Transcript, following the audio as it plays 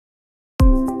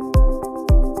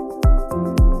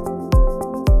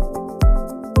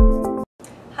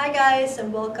guys,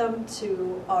 and welcome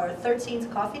to our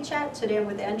 13th coffee chat. Today I'm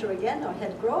with Andrew again, our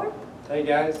head grower. Hey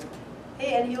guys.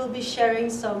 Hey, and he will be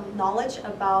sharing some knowledge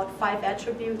about 5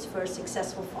 attributes for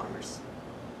successful farmers.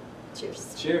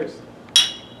 Cheers. Cheers.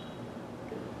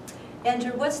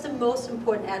 Andrew, what's the most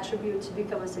important attribute to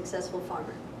become a successful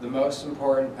farmer? The most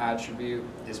important attribute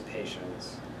is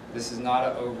patience. This is not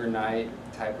an overnight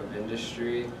type of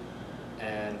industry,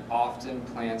 and often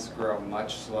plants grow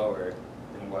much slower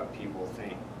than what people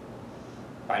think.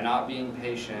 By not being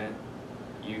patient,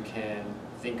 you can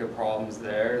think of problems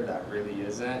there that really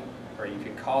isn't, or you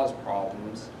could cause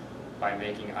problems by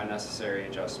making unnecessary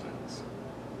adjustments.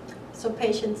 So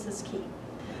patience is key.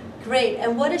 Great,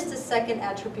 and what is the second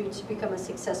attribute to become a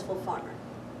successful farmer?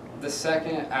 The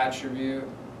second attribute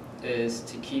is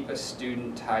to keep a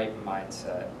student-type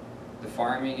mindset. The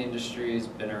farming industry has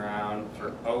been around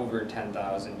for over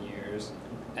 10,000 years,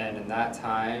 and in that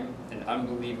time, an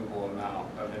unbelievable amount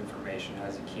of information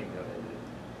has accumulated.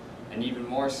 And even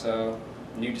more so,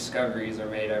 new discoveries are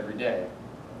made every day.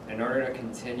 In order to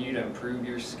continue to improve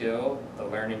your skill, the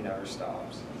learning never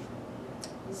stops.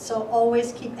 So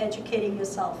always keep educating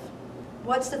yourself.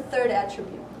 What's the third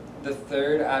attribute? The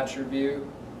third attribute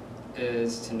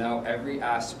is to know every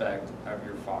aspect of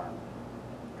your farm.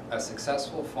 A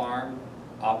successful farm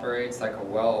operates like a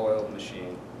well-oiled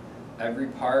machine. Every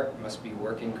part must be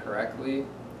working correctly,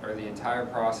 or the entire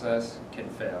process can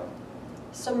fail.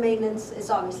 So maintenance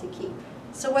is obviously key.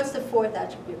 So what's the fourth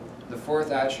attribute? The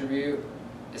fourth attribute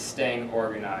is staying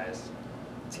organized.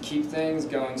 To keep things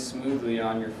going smoothly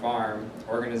on your farm,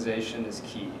 organization is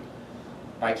key.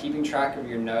 By keeping track of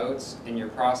your notes and your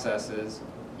processes,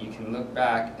 you can look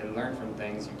back and learn from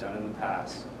things you've done in the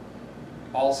past.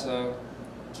 Also,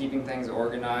 keeping things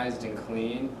organized and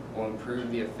clean will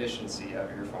improve the efficiency of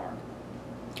your farm.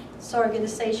 So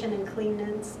organization and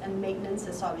cleanliness and maintenance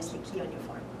is obviously key on your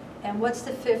farm. And what's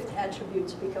the fifth attribute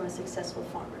to become a successful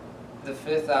farmer? The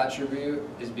fifth attribute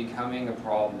is becoming a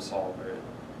problem solver.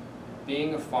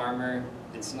 Being a farmer,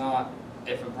 it's not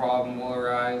if a problem will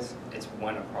arise, it's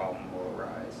when a problem will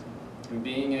arise. And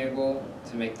being able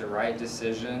to make the right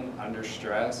decision under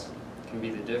stress can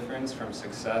be the difference from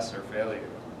success or failure.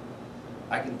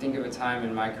 I can think of a time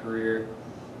in my career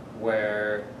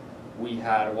where we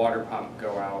had a water pump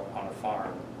go out on a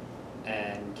farm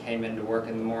and came into work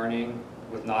in the morning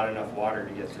with not enough water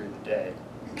to get through the day.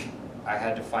 I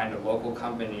had to find a local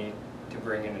company to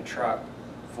bring in a truck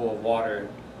full of water,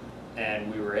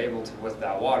 and we were able to, with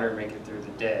that water, make it through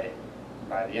the day.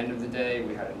 By the end of the day,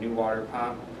 we had a new water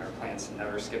pump, and our plants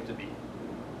never skipped a beat.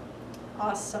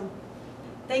 Awesome.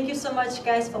 Thank you so much,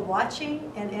 guys, for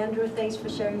watching, and Andrew, thanks for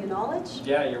sharing your knowledge.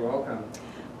 Yeah, you're welcome.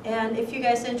 And if you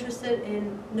guys are interested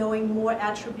in knowing more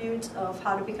attributes of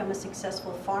how to become a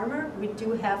successful farmer, we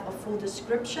do have a full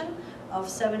description of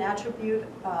 7 attributes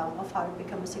of how to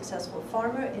become a successful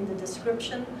farmer in the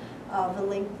description of the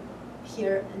link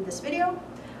here in this video.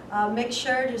 Make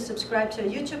sure to subscribe to our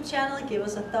YouTube channel, give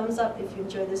us a thumbs up if you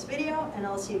enjoyed this video, and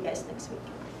I'll see you guys next week.